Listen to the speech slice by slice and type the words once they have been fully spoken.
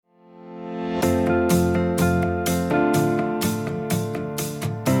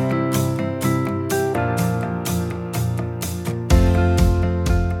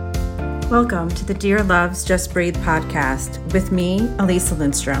Welcome to the Dear Loves Just Breathe podcast with me, Elisa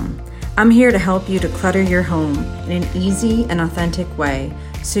Lindstrom. I'm here to help you declutter your home in an easy and authentic way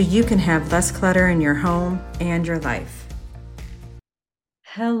so you can have less clutter in your home and your life.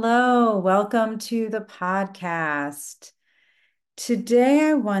 Hello, welcome to the podcast. Today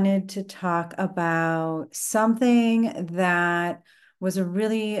I wanted to talk about something that was a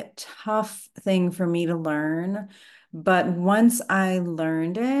really tough thing for me to learn, but once I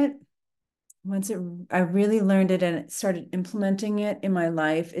learned it, I really learned it and started implementing it in my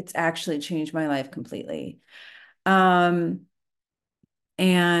life, it's actually changed my life completely. And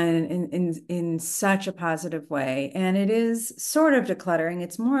in such a positive way. And it is sort of decluttering.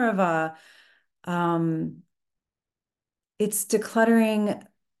 It's more of a it's decluttering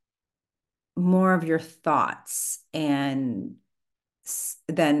more of your thoughts and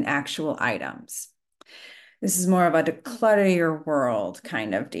than actual items. This is more of a declutter your world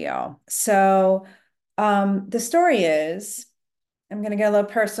kind of deal. So the story is, I'm going to get a little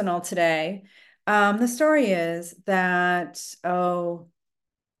personal today. The story is that, 10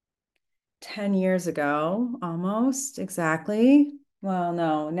 years ago, almost exactly. Well,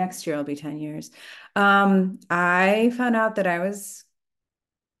 no, next year will be 10 years. I found out that I was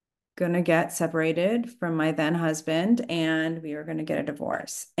going to get separated from my then husband and we were going to get a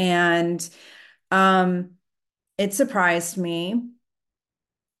divorce. And it surprised me.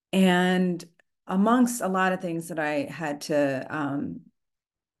 And amongst a lot of things that I had to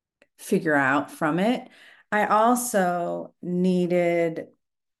figure out from it, I also needed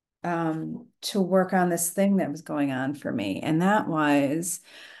to work on this thing that was going on for me. And that was,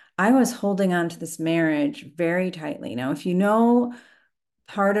 I was holding on to this marriage very tightly. Now, if you know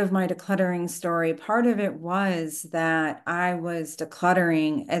part of my decluttering story, part of it was that I was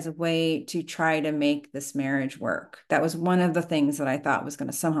decluttering as a way to try to make this marriage work. That was one of the things that I thought was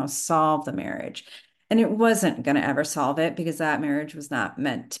going to somehow solve the marriage. And it wasn't going to ever solve it because that marriage was not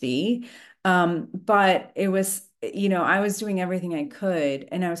meant to be. But it was, I was doing everything I could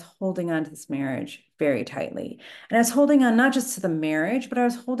and I was holding on to this marriage very tightly. And I was holding on not just to the marriage, but I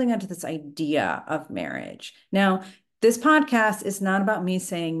was holding on to this idea of marriage. Now, this podcast is not about me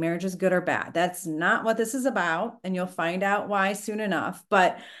saying marriage is good or bad. That's not what this is about. And you'll find out why soon enough.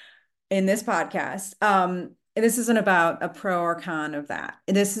 But in this podcast, this isn't about a pro or con of that.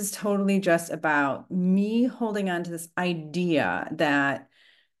 This is totally just about me holding on to this idea that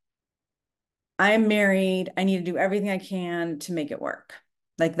I'm married. I need to do everything I can to make it work.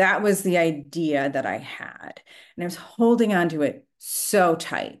 Like that was the idea that I had. And I was holding on to it so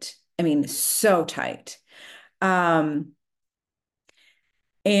tight. I mean, so tight. Um,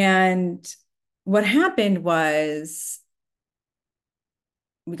 and what happened was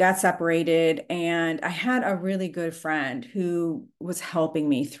we got separated, and I had a really good friend who was helping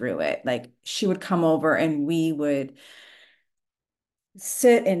me through it. Like she would come over and we would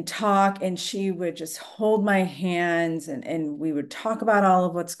sit and talk, and she would just hold my hands and we would talk about all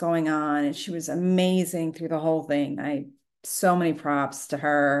of what's going on. And she was amazing through the whole thing. So many props to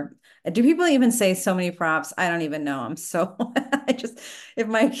her. Do people even say so many props? I don't even know. I'm so, if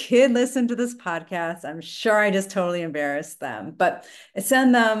my kid listened to this podcast, I'm sure I just totally embarrassed them. But I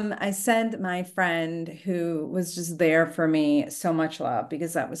send my friend who was just there for me so much love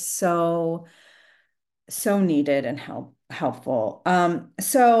because that was so needed and helpful.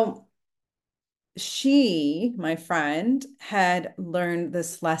 So my friend, had learned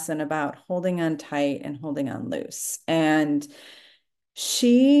this lesson about holding on tight and holding on loose. And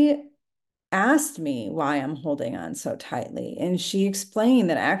she asked me why I'm holding on so tightly. And she explained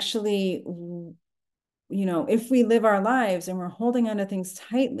that actually, if we live our lives and we're holding on to things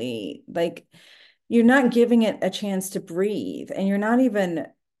tightly, like you're not giving it a chance to breathe, and you're not even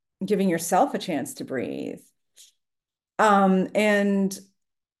giving yourself a chance to breathe. And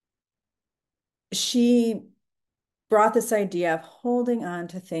she brought this idea of holding on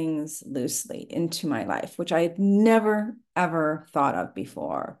to things loosely into my life, which I had never, ever thought of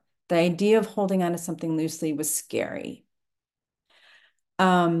before. The idea of holding on to something loosely was scary.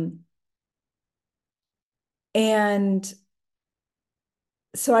 And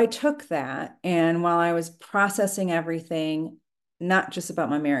so I took that, and while I was processing everything, not just about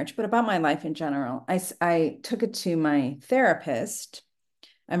my marriage, but about my life in general, I took it to my therapist.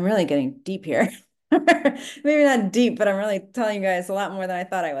 I'm really getting deep here. Maybe not deep, but I'm really telling you guys a lot more than I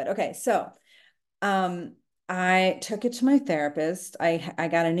thought I would. Okay, so I took it to my therapist. I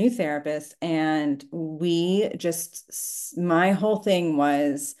got a new therapist, and my whole thing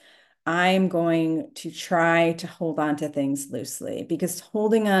was I'm going to try to hold on to things loosely because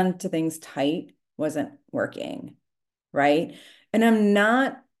holding on to things tight wasn't working, right? And I'm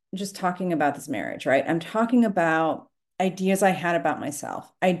not just talking about this marriage, right? I'm talking about ideas I had about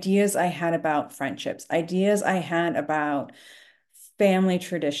myself, ideas I had about friendships, ideas I had about family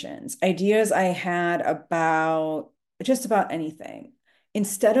traditions, ideas I had about just about anything.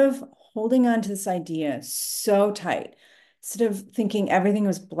 Instead of holding on to this idea so tight, instead of thinking everything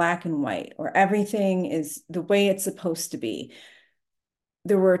was black and white or everything is the way it's supposed to be,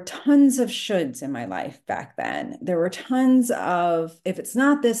 there were tons of shoulds in my life back then. There were tons of, if it's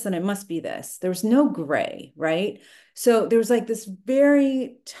not this, then it must be this. There was no gray, right? So there was like this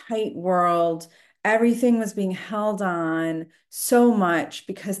very tight world. Everything was being held on so much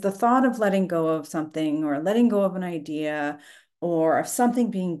because the thought of letting go of something or letting go of an idea or of something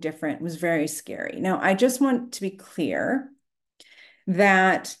being different was very scary. Now, I just want to be clear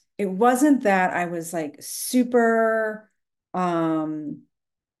that it wasn't that I was like super, um,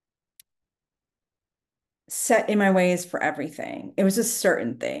 set in my ways for everything. It was just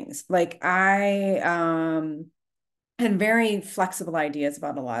certain things. Like I had very flexible ideas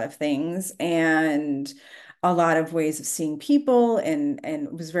about a lot of things and a lot of ways of seeing people and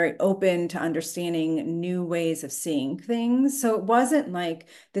was very open to understanding new ways of seeing things. So it wasn't like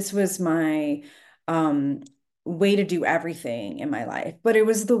this was my um way to do everything in my life, but it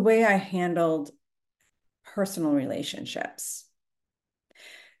was the way I handled personal relationships.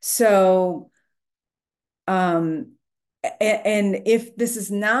 So Um, and if this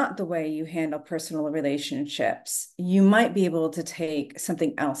is not the way you handle personal relationships, you might be able to take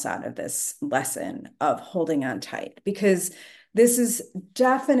something else out of this lesson of holding on tight, because this is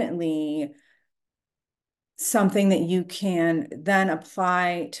definitely something that you can then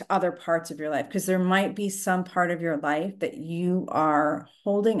apply to other parts of your life, because there might be some part of your life that you are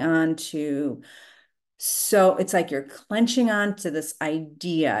holding on to. So it's like you're clenching on to this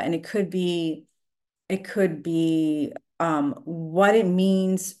idea, and it could be what it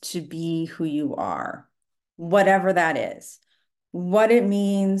means to be who you are, whatever that is. What it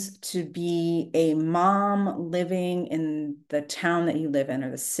means to be a mom living in the town that you live in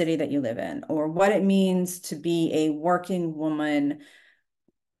or the city that you live in, or what it means to be a working woman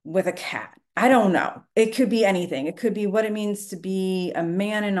with a cat. I don't know. It could be anything. It could be what it means to be a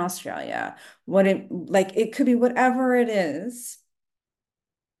man in Australia. It could be whatever it is.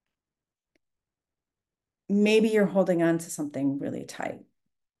 Maybe you're holding on to something really tight.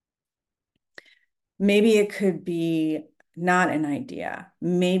 Maybe it could be not an idea.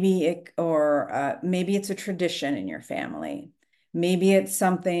 Maybe it's a tradition in your family. Maybe it's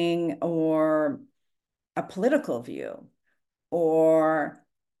something or a political view, or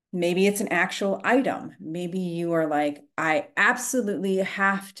maybe it's an actual item. Maybe you are like, I absolutely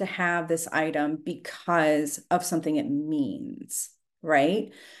have to have this item because of something it means,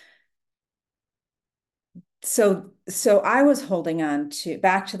 right? So I was holding on to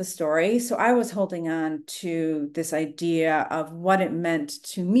back to the story. So I was holding on to this idea of what it meant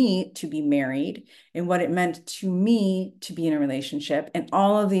to me to be married and what it meant to me to be in a relationship and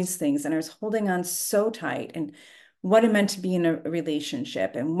all of these things. And I was holding on so tight and what it meant to be in a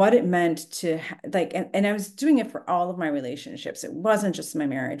relationship and what it meant to like, and I was doing it for all of my relationships. It wasn't just my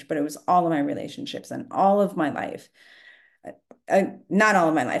marriage, but it was all of my relationships and all of my life, not all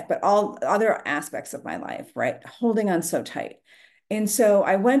of my life, but all other aspects of my life, right? Holding on so tight. And so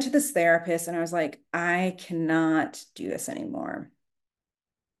I went to this therapist and I was like, I cannot do this anymore.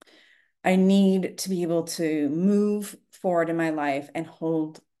 I need to be able to move forward in my life and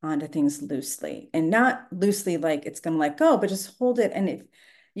hold on to things loosely, and not loosely like it's going to let go, but just hold it. And if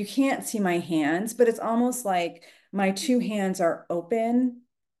you can't see my hands, but it's almost like my two hands are open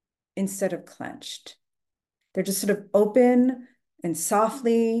instead of clenched. They're just sort of open and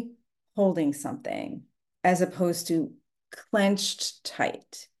softly holding something as opposed to clenched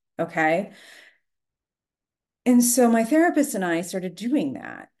tight. Okay. And so my therapist and I started doing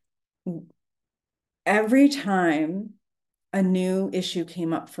that. Every time a new issue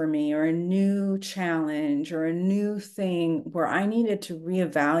came up for me, or a new challenge, or a new thing where I needed to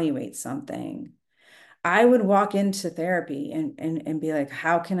reevaluate something, I would walk into therapy and be like,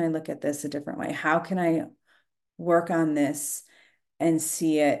 how can I look at this a different way? How can I work on this and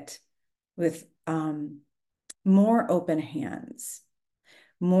see it with more open hands,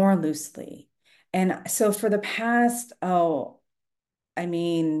 more loosely. And so for the past, I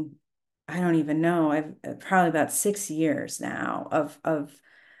mean, I don't even know, I've probably about 6 years now of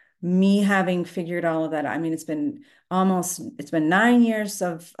me having figured all of that. I mean, it's been 9 years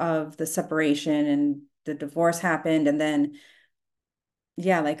of the separation and the divorce happened. And then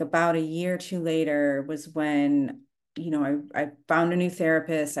yeah, like about a year or two later was when, I found a new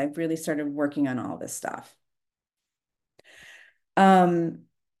therapist. I really started working on all this stuff. Um,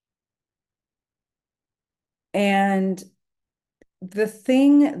 And the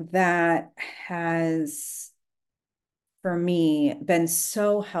thing that has, for me, been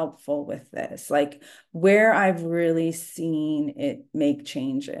so helpful with this, like where I've really seen it make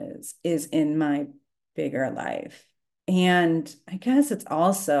changes is in my bigger life. And I guess it's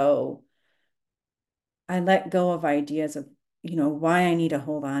also, I let go of ideas of, why I need to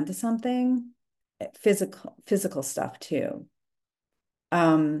hold on to something, physical stuff too.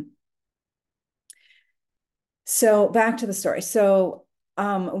 Um, So back to the story. So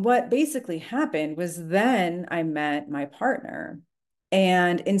what basically happened was then I met my partner.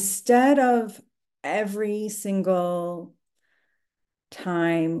 And instead of every single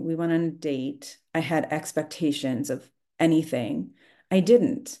time we went on a date, I had expectations of anything, I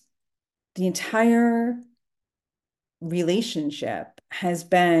didn't. The entire relationship has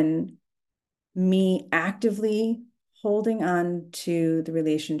been me actively holding on to the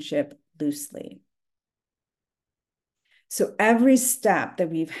relationship loosely. So every step that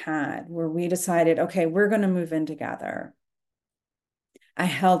we've had where we decided, okay, we're going to move in together, I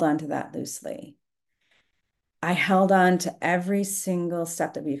held on to that loosely. I held on to every single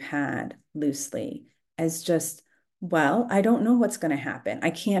step that we've had loosely as just, well, I don't know what's going to happen. I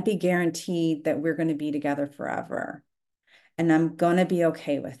can't be guaranteed that we're going to be together forever. And I'm going to be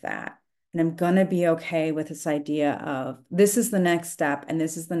okay with that. And I'm going to be okay with this idea of this is the next step, and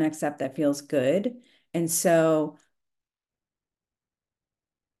this is the next step that feels good. And so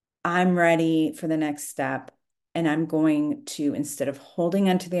I'm ready for the next step. And I'm going to, instead of holding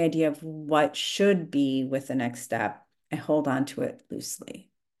on to the idea of what should be with the next step, I hold on to it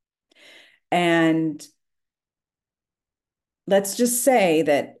loosely. And let's just say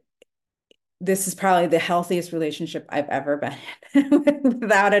that this is probably the healthiest relationship I've ever been in,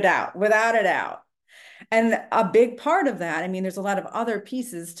 without a doubt, without a doubt. And a big part of that, I mean, there's a lot of other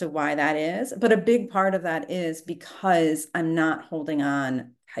pieces to why that is, but a big part of that is because I'm not holding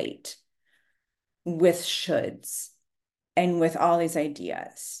on tight with shoulds and with all these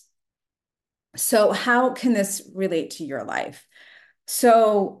ideas. So how can this relate to your life?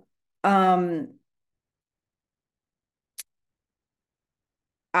 So um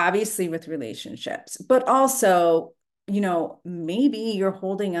obviously with relationships, but also, maybe you're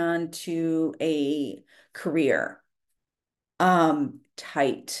holding on to a career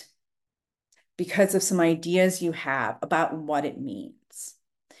tight because of some ideas you have about what it means.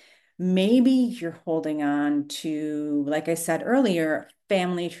 Maybe you're holding on to, like I said earlier,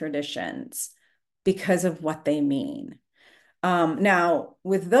 family traditions because of what they mean. Now,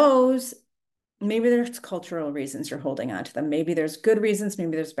 with those, maybe there's cultural reasons you're holding on to them. Maybe there's good reasons,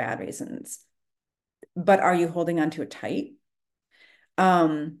 maybe there's bad reasons. But are you holding on to it tight?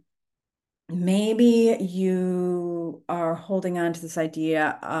 Um, Maybe you are holding on to this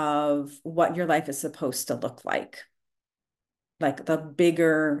idea of what your life is supposed to look like the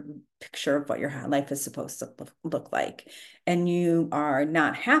bigger picture of what your life is supposed to look like. And you are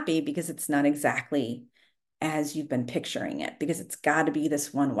not happy because it's not exactly as you've been picturing it, because it's got to be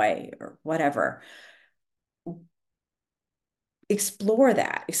this one way or whatever. Explore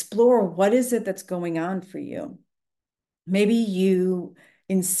that. Explore what is it that's going on for you. Maybe you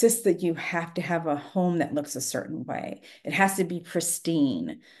insist that you have to have a home that looks a certain way. It has to be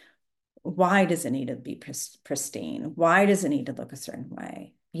pristine. Why does it need to be pristine? Why does it need to look a certain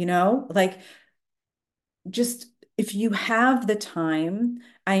way? Like just if you have the time,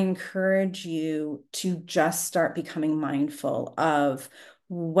 I encourage you to just start becoming mindful of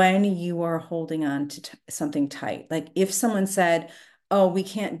when you are holding on to something tight. Like if someone said, "Oh, we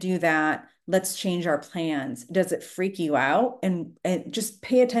can't do that. Let's change our plans." Does it freak you out? And just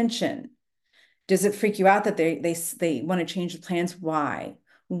pay attention. Does it freak you out that they want to change the plans? Why?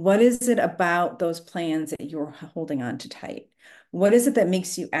 What is it about those plans that you're holding on to tight? What is it that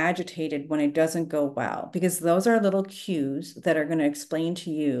makes you agitated when it doesn't go well? Because those are little cues that are going to explain to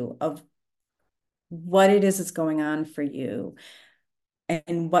you of what it is that's going on for you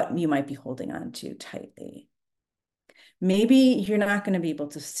and what you might be holding on to tightly. Maybe you're not going to be able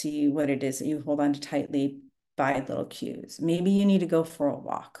to see what it is that you hold on to tightly by little cues. Maybe you need to go for a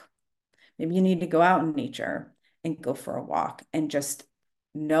walk. Maybe you need to go out in nature and go for a walk and just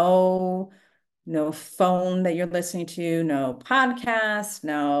no phone that you're listening to, no podcast,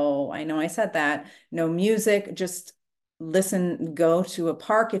 no, I know I said that, no music, just listen, go to a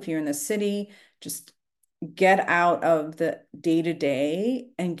park if you're in the city, just get out of the day to day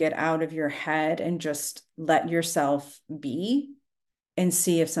and get out of your head and just let yourself be and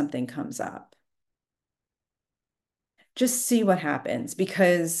see if something comes up. Just see what happens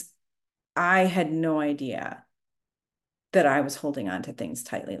because I had no idea that I was holding on to things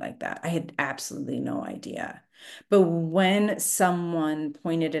tightly like that. I had absolutely no idea. But when someone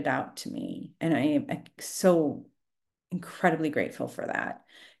pointed it out to me, and I am so incredibly grateful for that,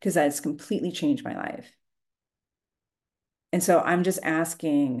 because that's completely changed my life. And so I'm just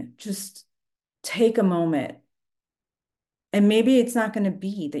asking, just take a moment. And maybe it's not going to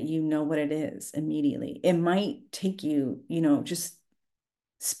be that you know what it is immediately. It might take you, just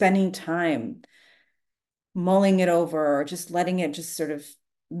spending time mulling it over, or just letting it just sort of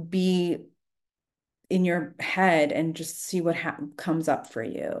be in your head and just see what comes up for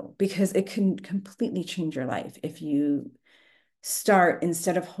you, because it can completely change your life if you start,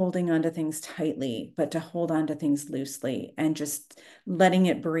 instead of holding on to things tightly, but to hold on to things loosely and just letting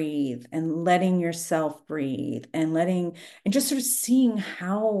it breathe and letting yourself breathe and just sort of seeing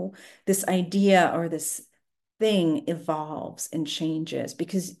how this idea or this thing evolves and changes.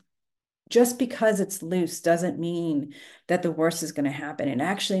 Because just because it's loose doesn't mean that the worst is going to happen. It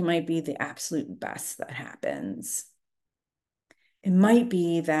actually might be the absolute best that happens. It might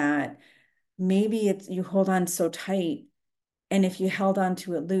be that maybe it's you hold on so tight, and if you held on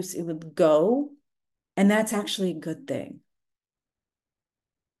to it loose, it would go. And that's actually a good thing.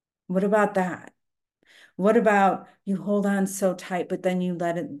 What about that? What about you hold on so tight, but then you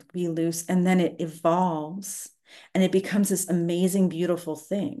let it be loose, and then it evolves and it becomes this amazing, beautiful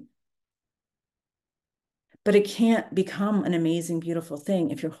thing. But it can't become an amazing, beautiful thing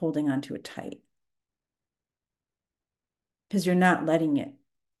if you're holding on to it tight, because you're not letting it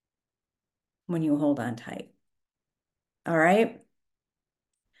when you hold on tight. All right.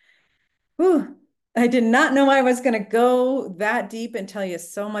 Whew. I did not know I was going to go that deep and tell you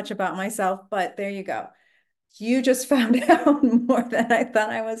so much about myself, but there you go. You just found out more than I thought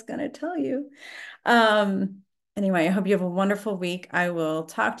I was going to tell you. Um, anyway, I hope you have a wonderful week. I will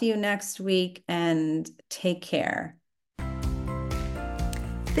talk to you next week, and take care.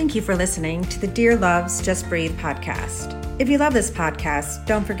 Thank you for listening to the Dear Loves Just Breathe podcast. If you love this podcast,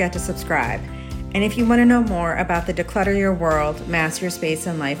 don't forget to subscribe. And if you want to know more about the Declutter Your World, Master Your Space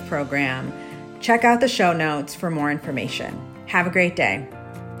and Life program, check out the show notes for more information. Have a great day.